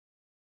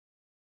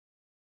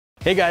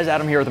Hey guys,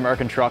 Adam here with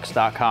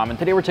AmericanTrucks.com, and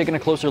today we're taking a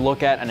closer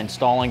look at and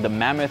installing the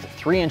Mammoth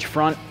 3-inch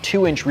front,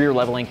 2-inch rear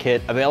leveling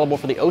kit available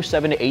for the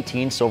 07 to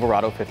 18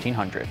 Silverado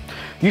 1500.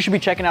 You should be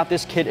checking out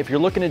this kit if you're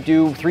looking to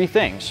do three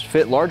things: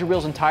 fit larger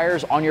wheels and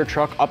tires on your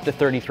truck up to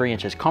 33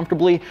 inches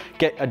comfortably,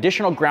 get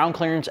additional ground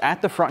clearance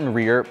at the front and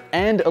rear,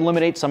 and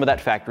eliminate some of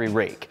that factory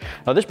rake.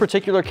 Now this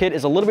particular kit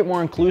is a little bit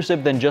more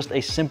inclusive than just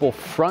a simple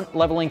front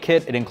leveling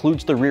kit. It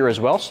includes the rear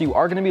as well, so you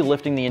are going to be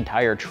lifting the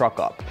entire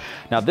truck up.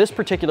 Now this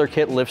particular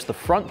kit lifts the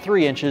front 3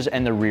 inches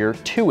and the rear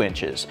 2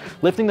 inches.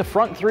 Lifting the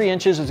front 3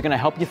 inches is going to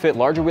help you fit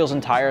larger wheels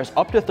and tires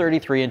up to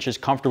 33 inches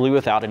comfortably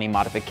without any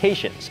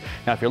modifications.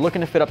 Now if you're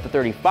looking to fit up to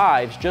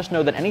 35s, just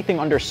know that anything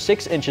under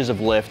 6 inches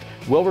of lift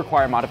will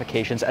require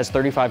modifications, as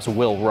 35s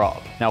will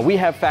rub. Now we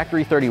have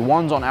factory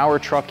 31s on our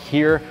truck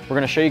here. We're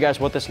going to show you guys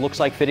what this looks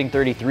like fitting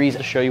 33s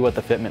to show you what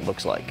the fitment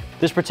looks like.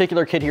 This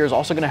particular kit here is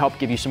also going to help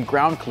give you some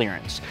ground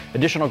clearance.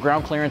 Additional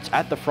ground clearance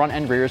at the front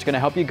and rear is going to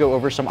help you go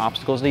over some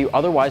obstacles that you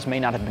otherwise may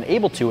not have been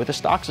able to with a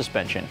stock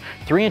suspension.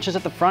 3 inches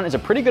at the front is a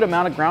pretty good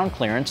amount of ground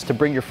clearance to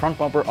bring your front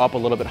bumper up a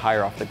little bit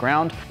higher off the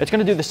ground. It's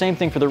going to do the same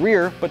thing for the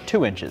rear, but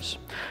 2 inches.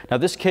 Now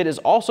this kit is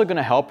also going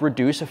to help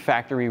reduce a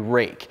factory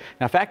rake.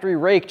 Now factory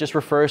rake just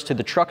refers to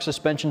the truck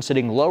suspension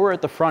sitting lower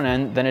at the front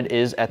end than it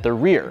is at the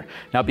rear.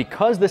 Now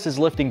because this is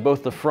lifting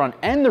both the front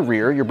and the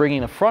rear, you're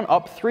bringing the front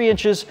up 3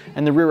 inches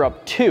and the rear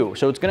up 2.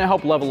 So it's going to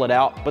help level it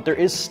out, but there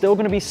is still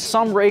going to be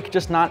some rake,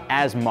 just not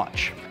as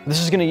much. This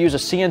is going to use a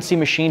CNC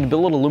machined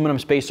billet aluminum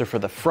spacer for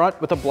the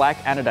front with a black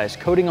anodized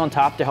coating on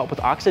top to help with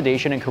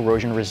oxidation and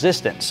corrosion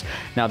resistance.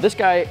 Now this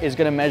guy is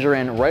going to measure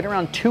in right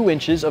around 2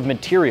 inches of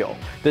material.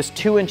 This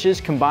 2 inches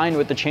combined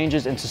with the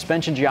changes in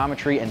suspension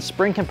geometry and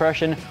spring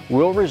compression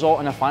will result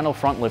in a final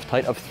front lift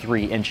height of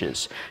 3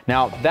 inches.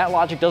 Now that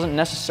logic doesn't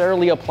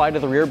necessarily apply to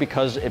the rear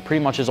because it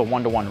pretty much is a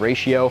 1-to-1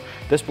 ratio.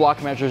 This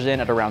block measures in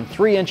at around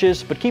 3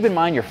 inches, but keep in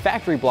mind your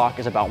factory block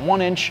is about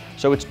 1 inch,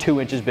 so it's 2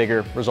 inches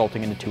bigger,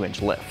 resulting in a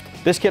 2-inch lift.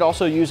 This kit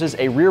also uses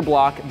a rear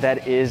block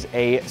that is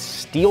a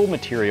steel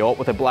material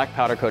with a black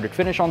powder coated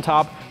finish on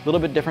top, a little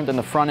bit different than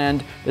the front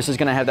end. This is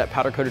going to have that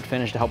powder coated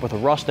finish to help with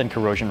rust and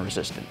corrosion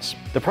resistance.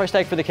 The price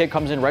tag for the kit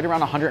comes in right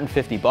around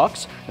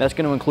 $150. That's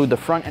going to include the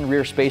front and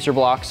rear spacer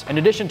blocks, in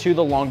addition to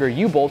the longer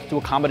U-bolts to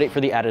accommodate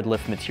for the added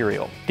lift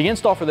material. The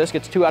install for this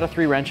gets 2 out of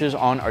 3 wrenches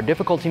on our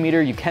difficulty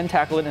meter. You can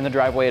tackle it in the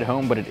driveway at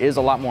home, but it is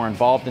a lot more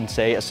involved than,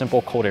 say, a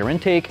simple cold air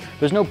intake.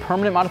 There's no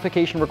permanent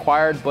modification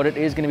required, but it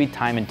is going to be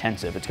time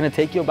intensive. It's going to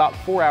take you about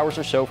 4 hours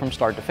or so from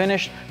start to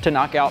finish to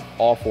knock out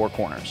all 4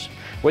 corners.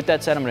 With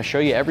that said, I'm going to show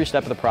you every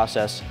step of the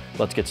process.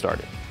 Let's get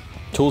started.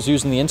 Tools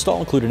used in the install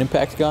include an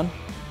impact gun,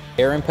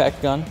 air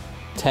impact gun,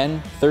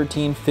 10,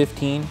 13,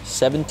 15,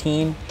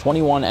 17,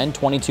 21, and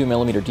 22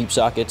 millimeter deep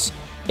sockets,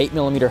 8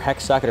 millimeter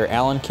hex socket or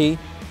Allen key,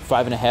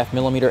 5.5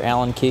 millimeter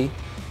Allen key,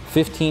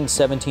 15,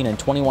 17, and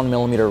 21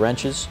 millimeter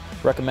wrenches.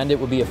 Recommended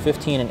would be a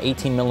 15 and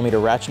 18 millimeter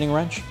ratcheting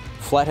wrench,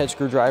 flathead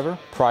screwdriver,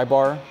 pry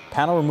bar,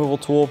 panel removal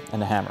tool,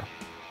 and a hammer.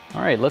 All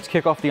right, let's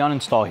kick off the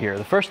uninstall here.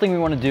 The first thing we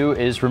want to do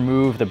is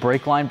remove the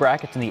brake line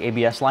brackets and the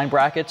ABS line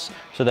brackets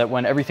so that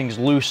when everything's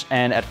loose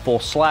and at full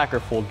slack or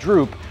full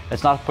droop,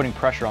 it's not putting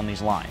pressure on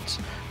these lines.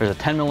 There's a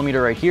 10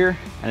 millimeter right here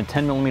and a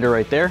 10 millimeter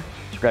right there.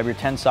 So grab your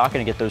 10 socket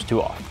and get those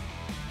 2 off.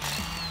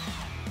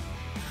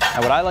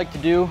 Now what I like to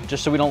do,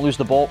 just so we don't lose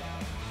the bolt,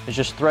 is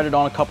just thread it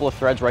on a couple of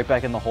threads right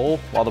back in the hole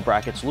while the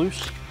bracket's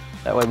loose.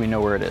 That way we know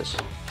where it is.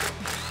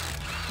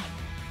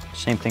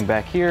 Same thing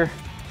back here.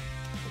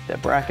 Take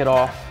that bracket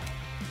off.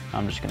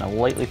 I'm just going to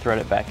lightly thread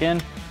it back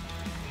in,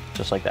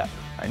 just like that.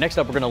 All right, next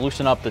up, we're going to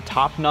loosen up the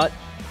top nut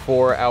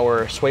for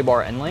our sway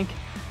bar end link.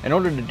 In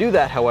order to do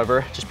that,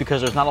 however, just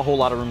because there's not a whole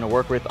lot of room to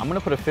work with, I'm going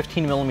to put a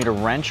 15 millimeter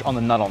wrench on the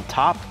nut on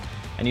top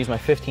and use my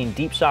 15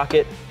 deep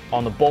socket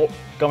on the bolt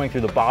going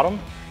through the bottom,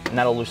 and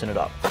that'll loosen it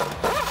up.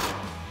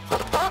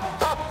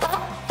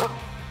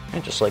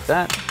 And just like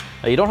that.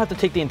 Now you don't have to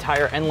take the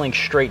entire end link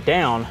straight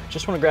down.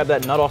 Just want to grab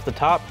that nut off the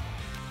top,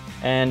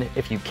 and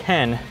if you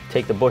can,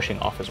 take the bushing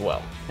off as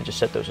well, and just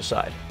set those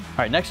aside. All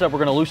right, next up, we're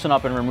gonna loosen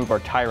up and remove our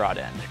tie rod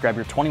end. Grab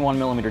your 21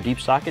 millimeter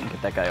deep socket and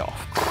get that guy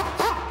off.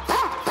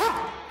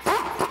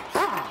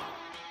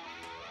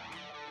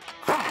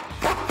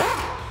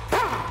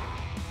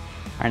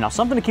 All right, now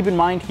something to keep in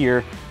mind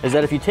here is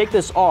that if you take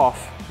this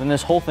off, then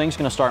this whole thing's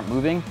gonna start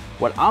moving.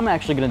 What I'm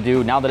actually gonna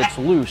do now that it's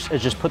loose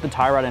is just put the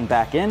tie rod end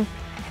back in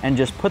and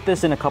just put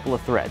this in a couple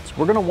of threads.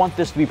 We're gonna want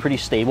this to be pretty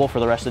stable for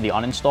the rest of the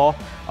uninstall,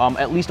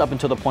 at least up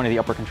until the point of the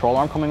upper control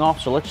arm coming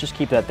off, so let's just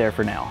keep that there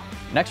for now.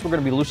 Next, we're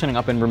gonna be loosening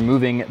up and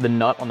removing the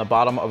nut on the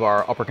bottom of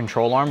our upper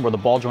control arm where the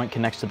ball joint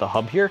connects to the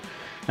hub here.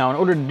 Now, in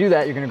order to do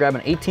that, you're gonna grab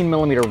an 18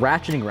 millimeter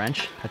ratcheting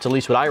wrench. That's at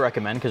least what I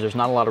recommend because there's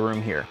not a lot of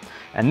room here.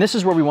 And this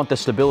is where we want the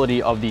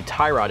stability of the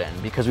tie rod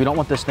end because we don't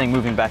want this thing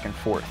moving back and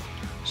forth.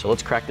 So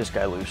let's crack this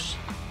guy loose.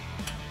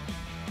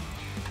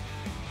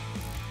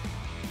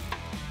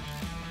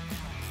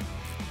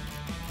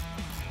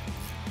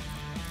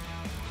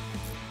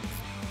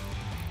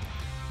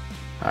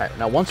 All right,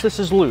 now once this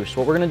is loose,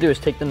 what we're gonna do is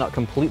take the nut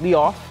completely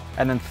off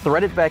and then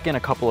thread it back in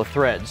a couple of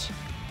threads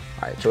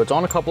All right, so it's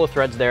on a couple of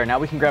threads there. Now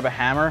we can grab a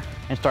hammer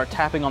and start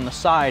tapping on the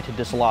side to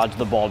dislodge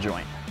the ball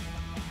joint.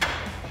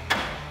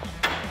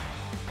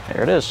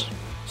 There it is.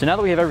 So now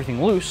that we have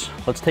everything loose,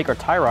 let's take our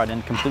tie rod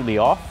end completely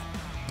off.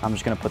 I'm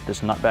just gonna put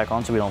this nut back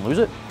on so we don't lose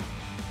it.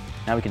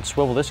 Now we can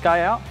swivel this guy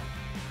out.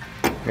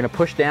 We're gonna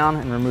push down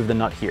and remove the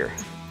nut here.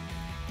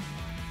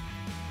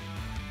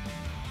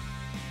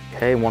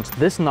 Okay, once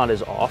this nut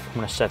is off, I'm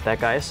gonna set that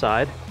guy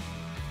aside.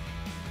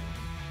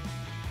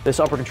 This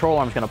upper control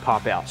arm is gonna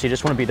pop out, so you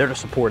just wanna be there to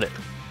support it.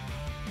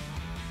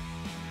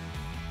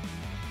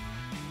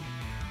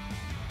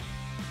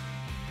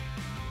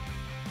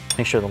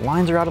 Make sure the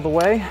lines are out of the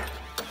way,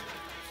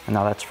 and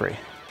now that's free.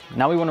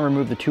 Now we wanna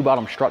remove the two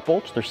bottom strut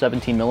bolts. They're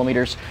 17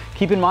 millimeters.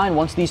 Keep in mind,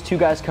 once these two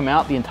guys come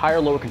out, the entire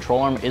lower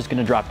control arm is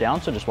gonna drop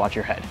down, so just watch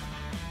your head.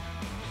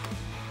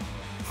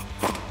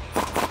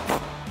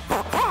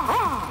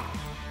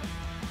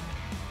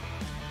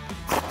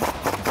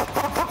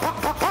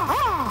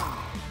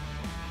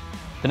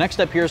 The next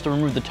step here is to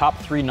remove the top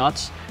three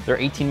nuts. They're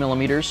 18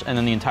 millimeters, and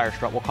then the entire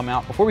strut will come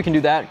out. Before we can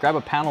do that, grab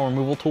a panel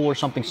removal tool or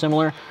something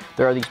similar.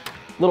 There are these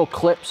little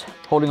clips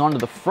holding onto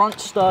the front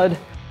stud,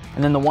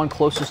 and then the one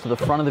closest to the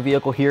front of the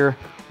vehicle here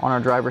on our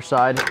driver's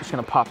side. Just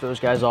gonna pop those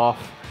guys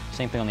off.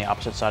 Same thing on the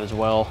opposite side as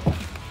well.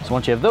 So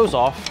once you have those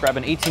off, grab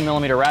an 18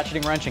 millimeter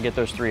ratcheting wrench and get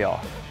those three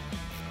off.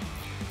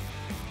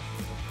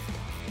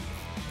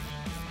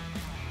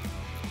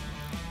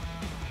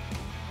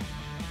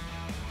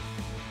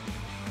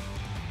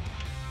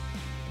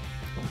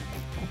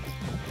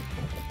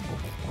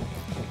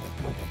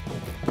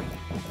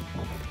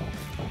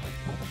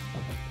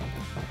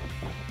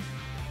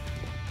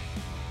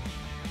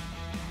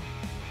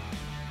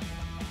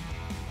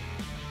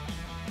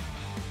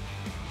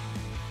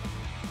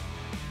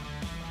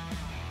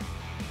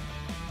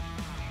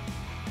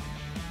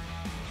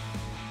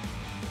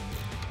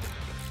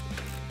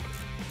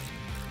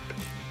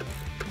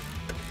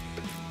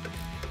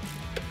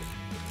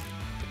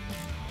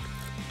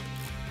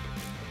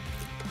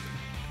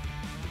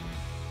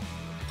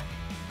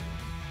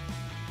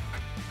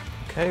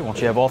 Okay,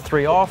 once you have all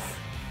three off,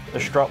 the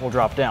strut will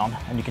drop down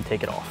and you can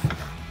take it off.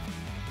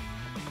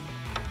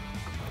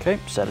 Okay,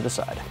 set it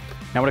aside.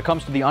 Now when it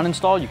comes to the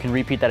uninstall, you can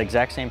repeat that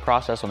exact same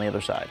process on the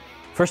other side.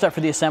 First step for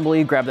the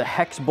assembly, grab the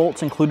hex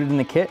bolts included in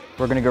the kit.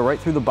 We're gonna go right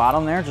through the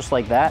bottom there, just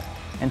like that,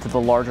 into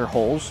the larger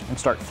holes and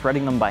start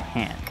threading them by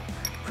hand.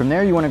 From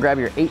there, you wanna grab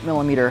your 8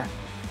 millimeter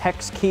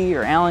hex key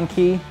or Allen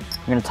key.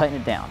 You're gonna tighten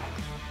it down.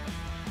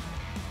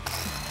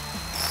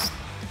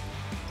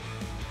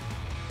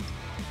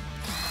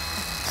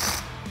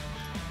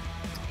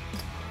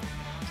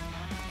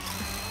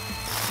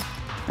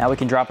 Now we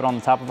can drop it on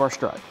the top of our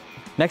strut.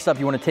 Next up,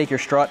 you want to take your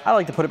strut. I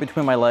like to put it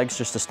between my legs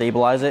just to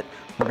stabilize it.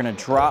 We're going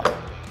to drop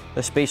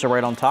the spacer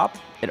right on top.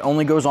 It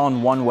only goes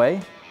on one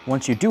way.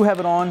 Once you do have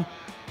it on,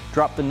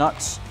 drop the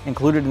nuts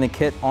included in the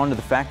kit onto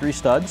the factory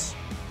studs.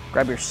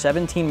 Grab your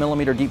 17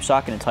 millimeter deep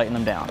socket and tighten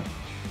them down.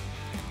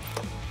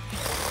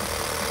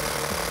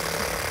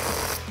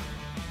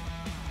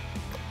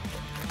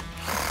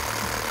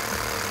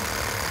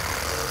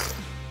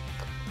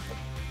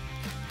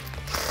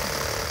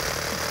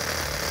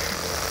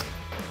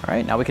 All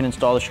right, now we can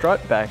install the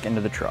strut back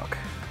into the truck.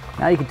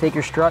 Now you can take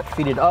your strut,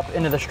 feed it up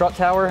into the strut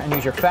tower, and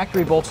use your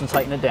factory bolts and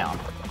tighten it down.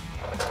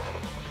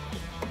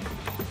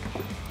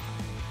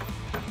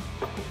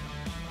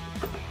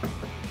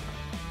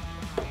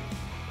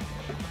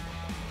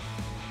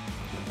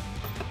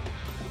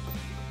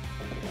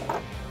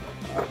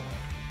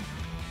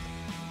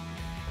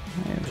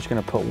 I'm just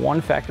gonna put one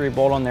factory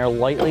bolt on there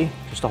lightly,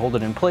 just to hold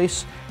it in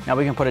place. Now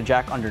we can put a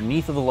jack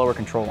underneath of the lower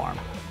control arm.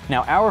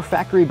 Now our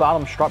factory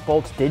bottom strut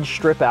bolts did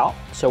strip out,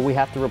 so we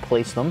have to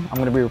replace them. I'm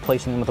gonna be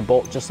replacing them with a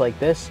bolt just like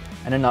this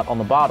and a nut on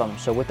the bottom.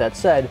 So with that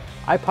said,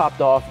 I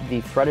popped off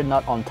the threaded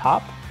nut on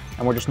top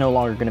and we're just no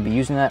longer gonna be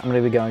using that. I'm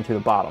gonna be going through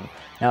the bottom.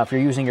 Now if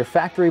you're using your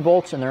factory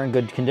bolts and they're in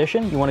good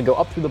condition, you wanna go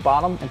up through the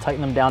bottom and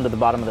tighten them down to the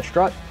bottom of the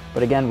strut.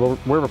 But again,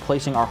 we're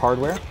replacing our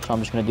hardware, so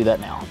I'm just gonna do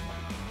that now.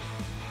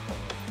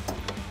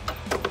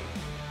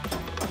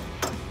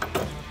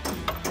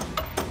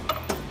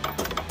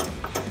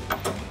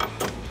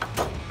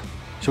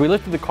 So we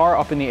lifted the car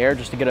up in the air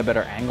just to get a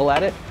better angle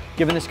at it,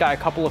 giving this guy a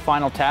couple of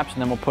final taps,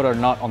 and then we'll put our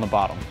nut on the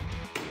bottom.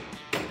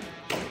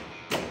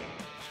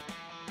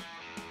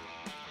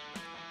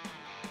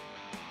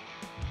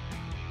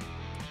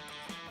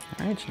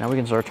 All right, so now we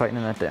can start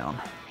tightening that down.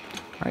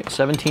 All right,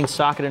 17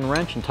 socket and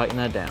wrench and tighten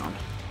that down.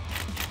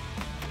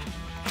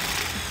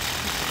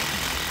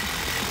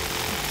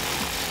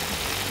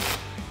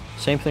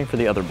 Same thing for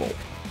the other bolt.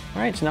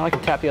 All right, so now I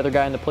can tap the other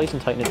guy into place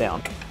and tighten it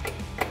down.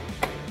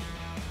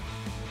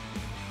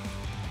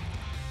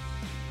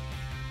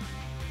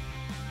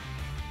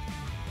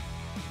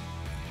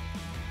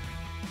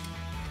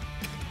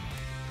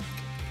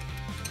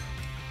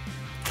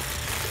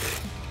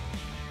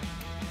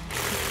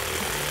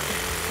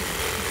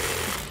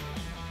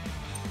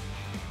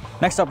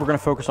 Next up, we're gonna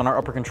focus on our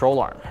upper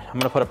control arm. I'm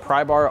gonna put a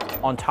pry bar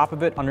on top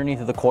of it underneath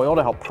of the coil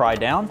to help pry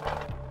down.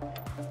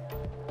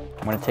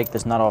 I'm gonna take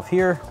this nut off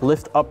here,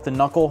 lift up the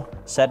knuckle,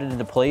 set it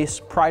into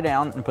place, pry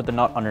down, and put the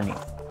nut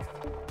underneath.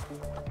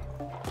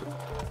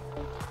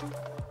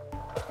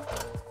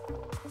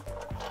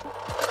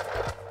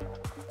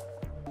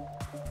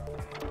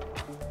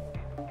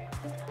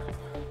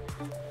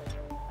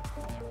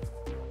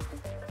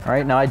 All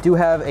right, now I do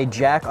have a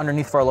jack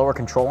underneath for our lower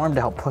control arm to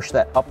help push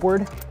that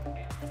upward.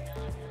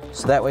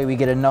 So that way we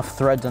get enough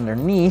threads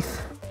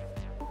underneath.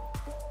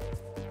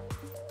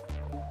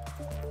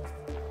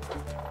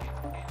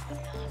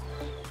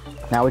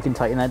 Now we can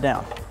tighten that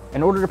down.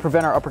 In order to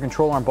prevent our upper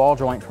control arm ball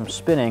joint from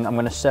spinning, I'm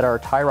gonna set our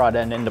tie rod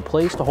end into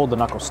place to hold the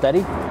knuckle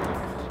steady,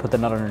 put the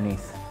nut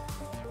underneath.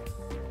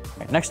 All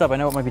right, next up, I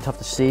know it might be tough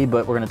to see,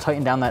 but we're gonna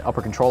tighten down that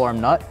upper control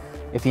arm nut.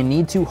 If you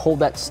need to hold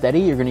that steady,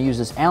 you're gonna use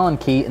this Allen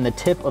key in the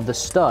tip of the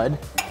stud.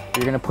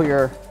 You're gonna put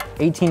your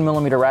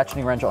 18mm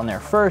ratcheting wrench on there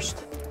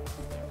first,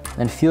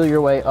 then feel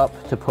your way up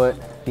to put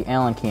the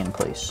Allen key in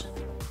place.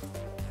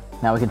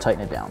 Now we can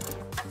tighten it down.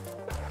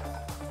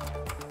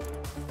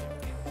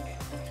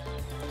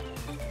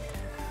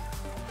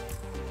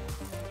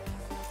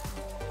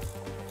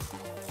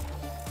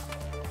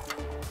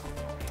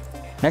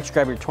 Next,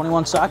 grab your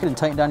 21 socket and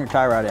tighten down your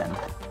tie rod end.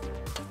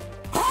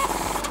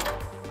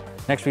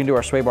 Next, we can do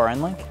our sway bar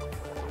end link.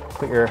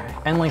 Put your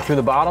end link through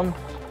the bottom,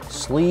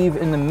 sleeve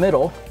in the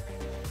middle,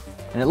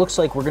 and it looks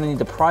like we're gonna need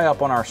to pry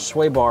up on our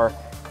sway bar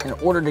in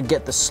order to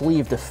get the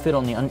sleeve to fit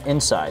on the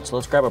inside. So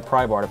let's grab a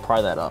pry bar to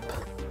pry that up.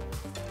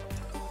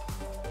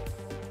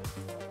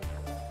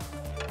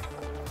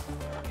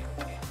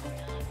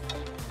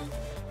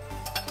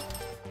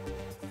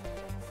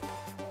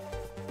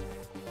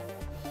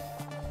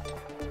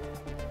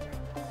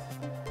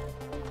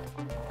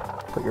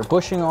 Put your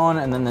bushing on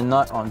and then the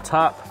nut on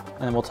top,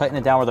 and then we'll tighten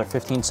it down with our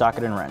 15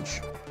 socket and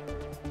wrench.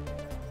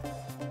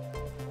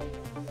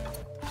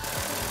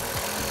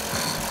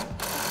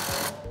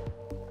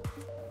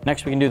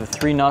 Next, we can do the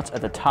 3 nuts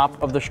at the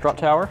top of the strut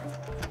tower.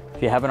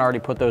 If you haven't already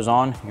put those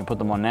on, you can put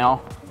them on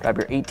now. Grab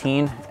your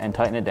 18 and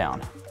tighten it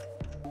down.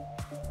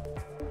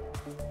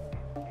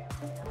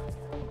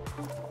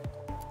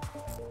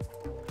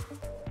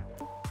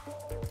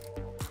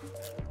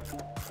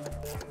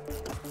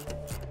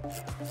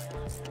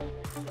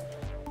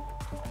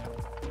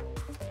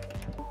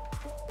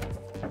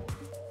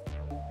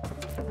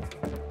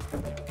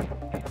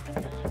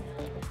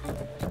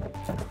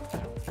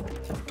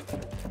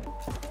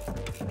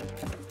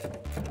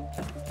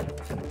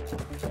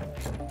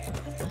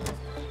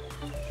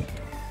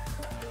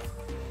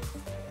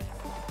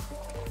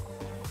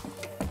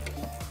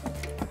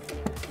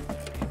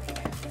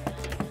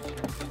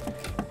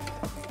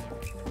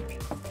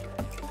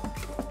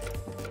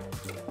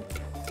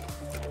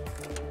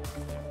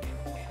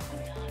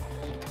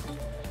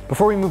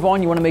 Before we move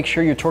on, you want to make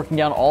sure you're torquing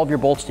down all of your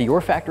bolts to your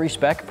factory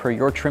spec per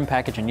your trim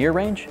package and year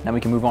range. Now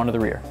we can move on to the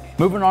rear.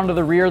 Moving on to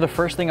the rear, the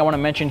first thing I want to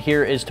mention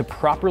here is to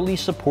properly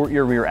support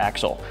your rear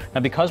axle. Now,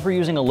 because we're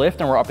using a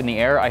lift and we're up in the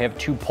air, I have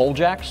 2 pole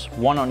jacks,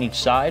 one on each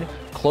side,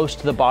 close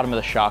to the bottom of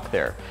the shock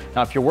there.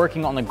 Now, if you're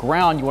working on the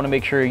ground, you want to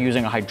make sure you're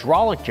using a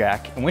hydraulic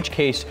jack, in which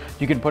case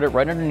you can put it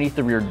right underneath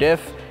the rear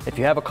diff. If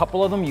you have a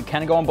couple of them, you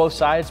can go on both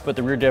sides, but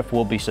the rear diff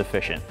will be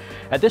sufficient.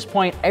 At this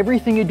point,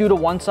 everything you do to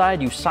one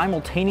side, you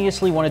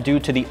simultaneously want to do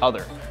to the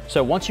other.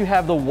 So once you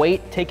have the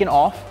weight taken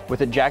off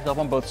with it jacked up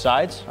on both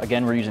sides,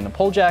 again, we're using the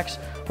pole jacks,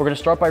 we're going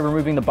to start by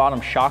removing the bottom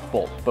shock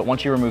bolt. But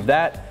once you remove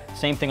that,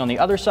 same thing on the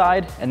other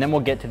side, and then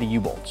we'll get to the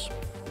U-bolts.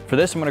 For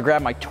this, I'm going to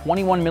grab my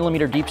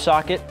 21mm deep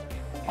socket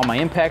on my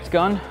impact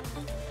gun.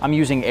 I'm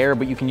using air,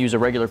 but you can use a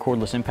regular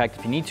cordless impact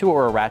if you need to,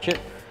 or a ratchet.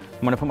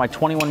 I'm going to put my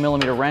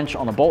 21mm wrench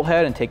on the bolt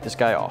head and take this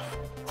guy off.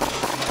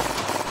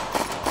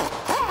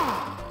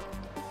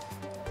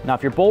 Now,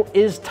 if your bolt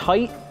is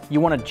tight, you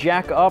want to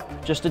jack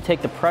up just to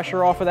take the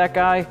pressure off of that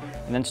guy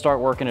and then start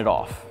working it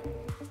off.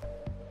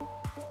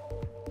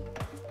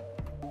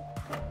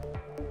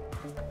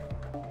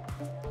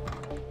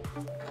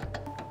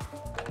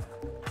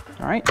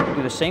 All right,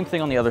 do the same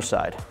thing on the other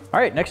side. All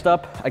right, next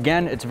up,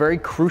 again, it's very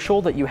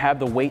crucial that you have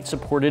the weight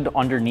supported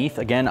underneath.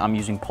 Again, I'm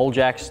using pole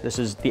jacks. This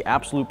is the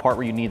absolute part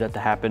where you need that to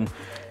happen.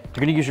 You're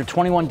gonna use your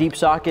 21 deep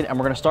socket, and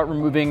we're gonna start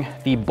removing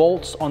the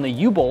bolts on the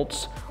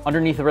U-bolts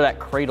underneath where that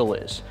cradle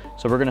is.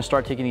 So we're gonna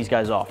start taking these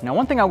guys off. Now,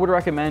 one thing I would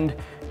recommend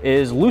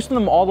is loosen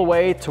them all the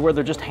way to where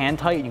they're just hand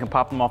tight. You can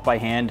pop them off by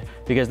hand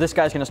because this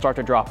guy's gonna start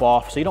to drop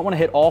off. So you don't wanna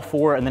hit all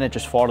 4 and then it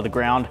just fall to the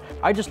ground.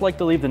 I just like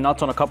to leave the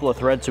nuts on a couple of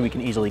threads so we can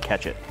easily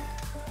catch it.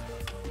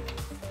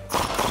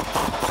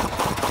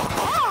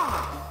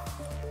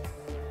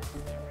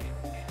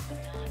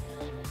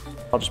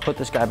 I'll just put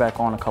this guy back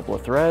on a couple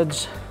of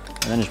threads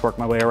and then just work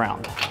my way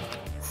around.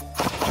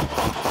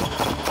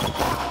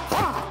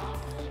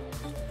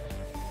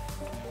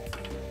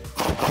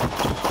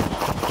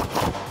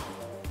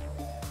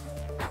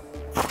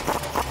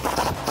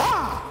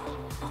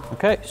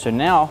 Okay, so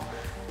now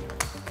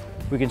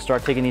we can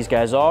start taking these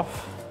guys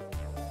off.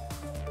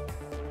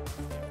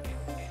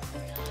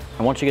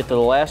 And once you get to the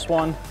last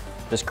one,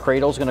 this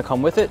cradle is gonna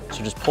come with it,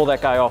 so just pull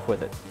that guy off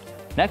with it.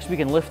 Next, we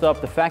can lift up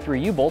the factory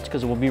U-bolts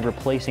because we'll be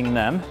replacing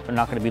them. They're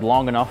not going to be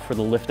long enough for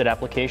the lifted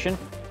application.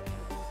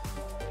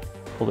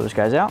 Pull those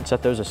guys out and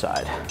set those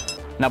aside.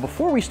 Now,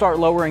 before we start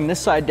lowering this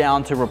side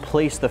down to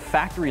replace the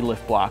factory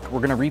lift block, we're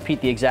going to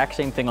repeat the exact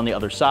same thing on the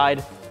other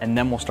side, and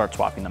then we'll start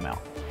swapping them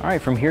out. All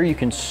right, from here, you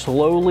can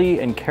slowly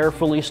and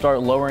carefully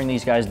start lowering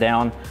these guys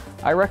down.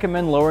 I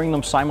recommend lowering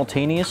them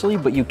simultaneously,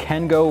 but you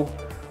can go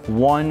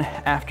one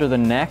after the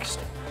next.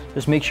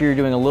 Just make sure you're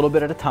doing a little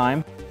bit at a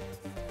time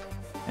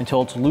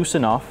until it's loose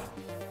enough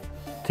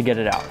to get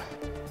it out.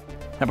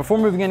 Now, before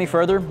moving any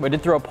further, I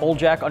did throw a pole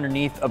jack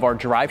underneath of our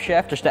drive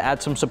shaft just to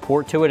add some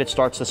support to it. It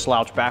starts to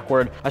slouch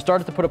backward. I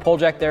started to put a pole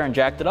jack there and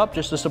jacked it up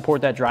just to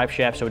support that drive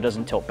shaft so it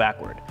doesn't tilt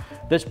backward.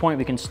 At this point,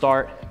 we can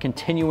start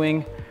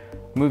continuing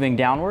moving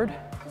downward.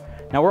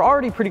 Now, we're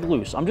already pretty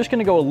loose. I'm just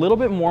gonna go a little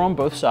bit more on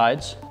both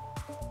sides.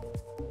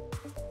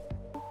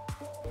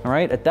 All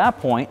right, at that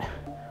point,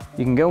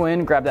 you can go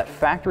in, grab that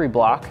factory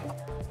block,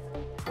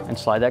 and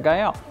slide that guy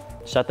out.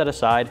 Set that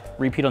aside,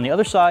 repeat on the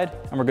other side,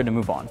 and we're good to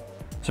move on.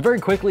 So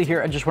very quickly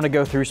here, I just want to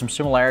go through some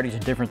similarities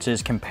and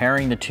differences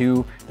comparing the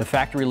two, the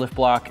factory lift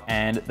block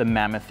and the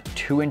Mammoth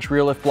 2-inch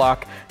rear lift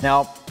block.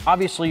 Now,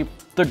 obviously,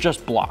 they're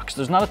just blocks.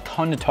 There's not a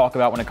ton to talk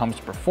about when it comes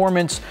to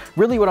performance.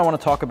 Really what I want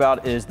to talk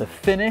about is the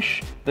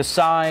finish, the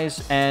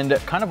size, and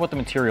kind of what the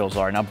materials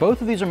are. Now,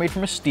 both of these are made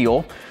from a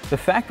steel. The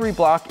factory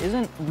block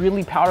isn't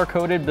really powder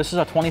coated. This is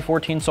a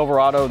 2014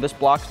 Silverado. This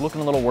block's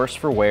looking a little worse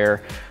for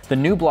wear. The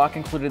new block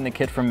included in the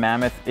kit from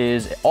Mammoth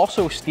is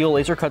also steel,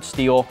 laser cut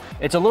steel.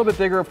 It's a little bit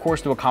bigger, of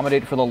course, to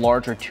accommodate for the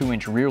larger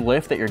 2-inch rear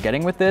lift that you're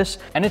getting with this.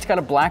 And it's got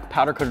a black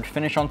powder coated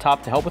finish on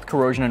top to help with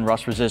corrosion and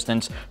rust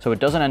resistance, so it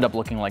doesn't end up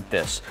looking like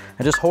this.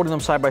 And just holding them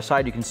side by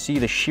side, you can see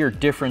the sheer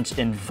difference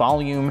in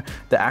volume.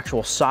 The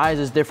actual size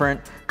is different.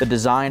 The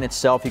design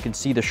itself, you can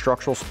see the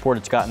structural support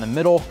it's got in the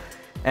middle.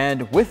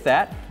 And with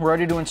that, we're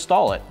ready to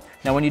install it.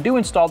 Now, when you do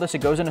install this, it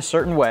goes in a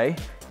certain way.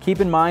 Keep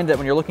in mind that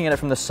when you're looking at it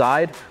from the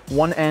side,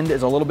 one end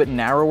is a little bit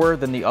narrower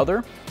than the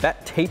other.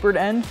 That tapered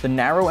end, the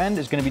narrow end,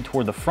 is gonna be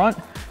toward the front,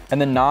 and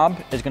the knob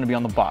is gonna be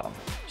on the bottom.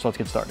 So let's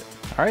get started.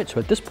 All right,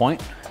 so at this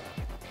point,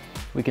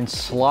 we can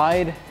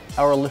slide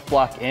our lift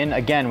block in,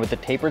 again, with the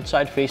tapered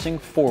side facing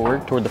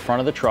forward toward the front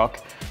of the truck.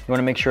 You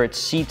wanna make sure it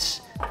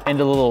seats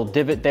into the little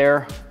divot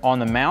there on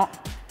the mount.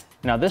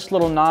 Now, this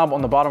little knob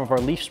on the bottom of our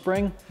leaf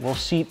spring will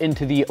seat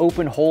into the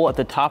open hole at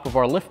the top of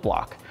our lift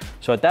block.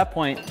 So at that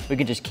point, we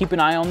can just keep an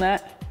eye on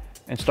that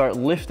and start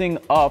lifting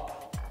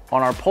up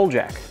on our pole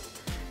jack.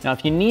 Now,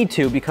 if you need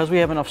to, because we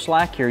have enough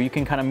slack here, you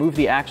can kind of move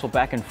the axle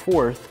back and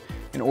forth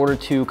in order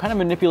to kind of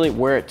manipulate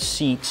where it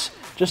seats,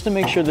 just to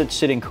make sure that it's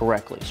sitting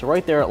correctly. So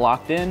right there, it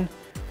locked in.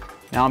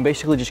 Now I'm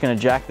basically just gonna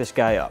jack this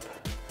guy up.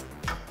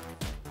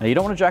 Now, you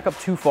don't wanna jack up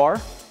too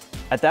far.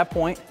 At that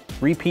point,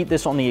 repeat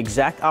this on the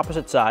exact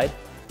opposite side,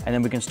 and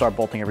then we can start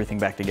bolting everything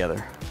back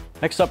together.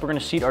 Next up, we're gonna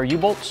seat our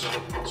U-bolts.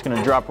 It's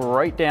gonna drop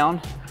right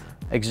down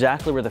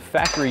exactly where the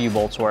factory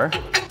U-bolts were.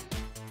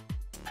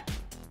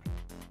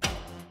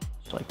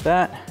 Just like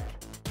that.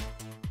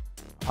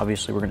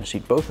 Obviously, we're gonna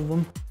seat both of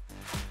them.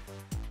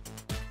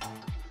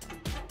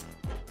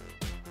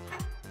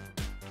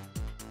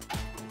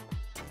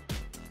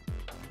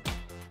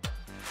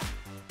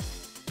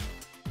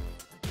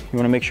 You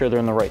wanna make sure they're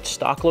in the right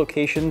stock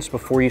locations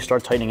before you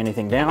start tightening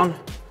anything down.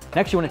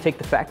 Next, you wanna take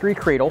the factory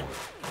cradle,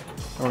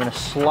 and we're gonna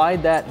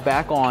slide that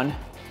back on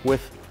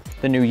with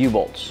the new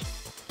U-bolts.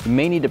 You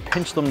may need to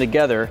pinch them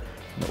together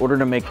in order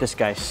to make this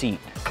guy seat.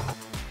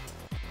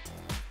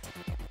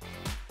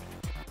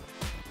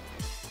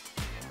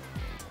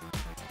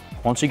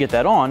 Once you get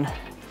that on,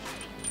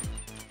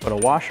 put a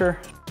washer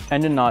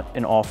and a nut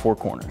in all 4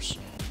 corners.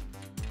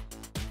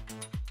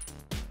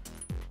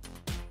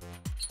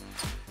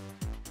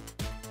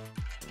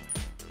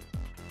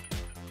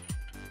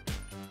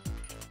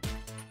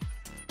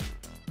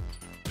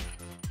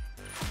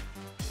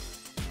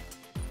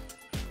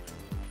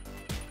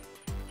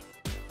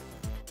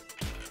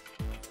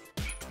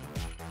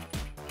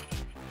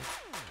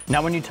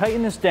 Now, when you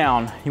tighten this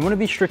down, you want to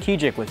be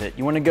strategic with it.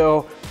 You want to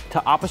go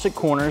to opposite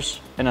corners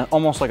in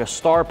almost like a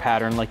star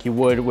pattern like you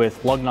would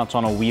with lug nuts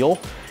on a wheel.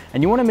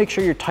 And you want to make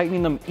sure you're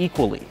tightening them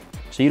equally.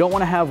 So you don't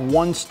want to have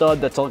one stud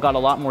that's got a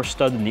lot more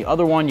stud than the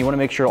other one. You want to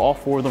make sure all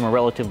 4 of them are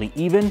relatively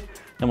even.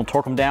 Then we'll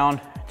torque them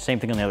down. Same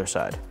thing on the other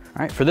side.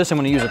 All right, for this, I'm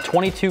going to use a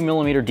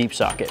 22mm deep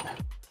socket.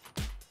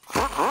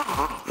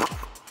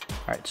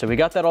 All right, so we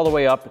got that all the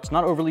way up. It's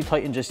not overly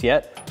tightened just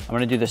yet. I'm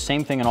going to do the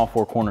same thing in all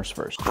 4 corners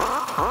first.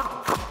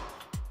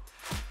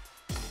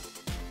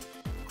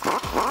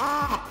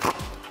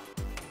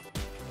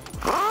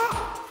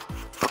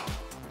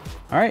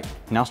 All right,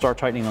 now start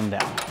tightening them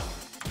down.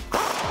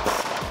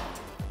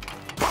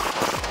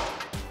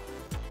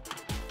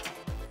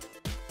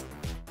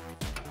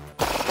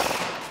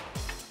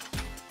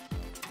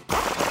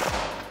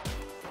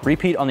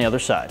 Repeat on the other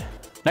side.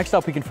 Next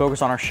up, we can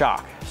focus on our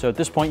shock. So at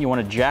this point, you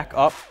want to jack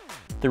up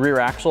the rear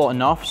axle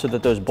enough so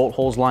that those bolt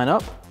holes line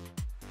up.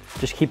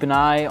 Just keep an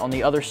eye on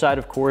the other side,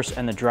 of course,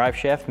 and the drive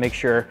shaft. Make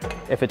sure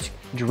if it's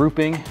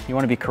drooping, you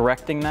want to be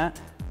correcting that.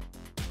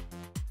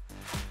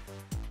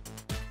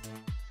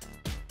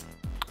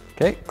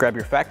 Okay, grab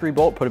your factory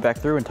bolt, put it back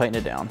through and tighten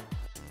it down.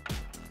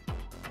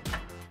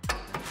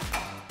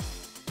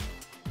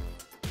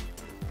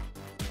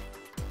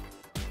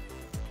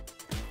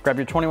 Grab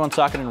your 21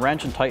 socket and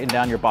wrench and tighten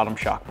down your bottom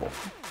shock bolt.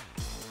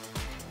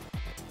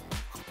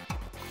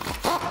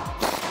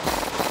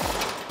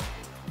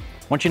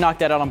 Once you knock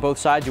that out on both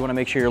sides, you want to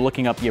make sure you're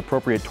looking up the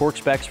appropriate torque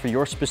specs for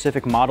your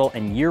specific model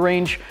and year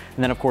range,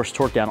 and then of course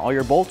torque down all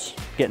your bolts,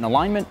 get in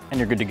alignment, and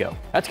you're good to go.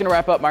 That's going to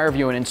wrap up my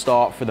review and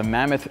install for the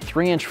Mammoth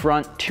 3-inch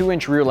front,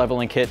 2-inch rear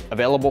leveling kit,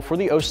 available for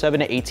the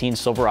 07 to 18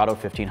 Silverado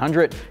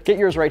 1500. Get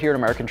yours right here at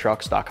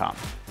AmericanTrucks.com.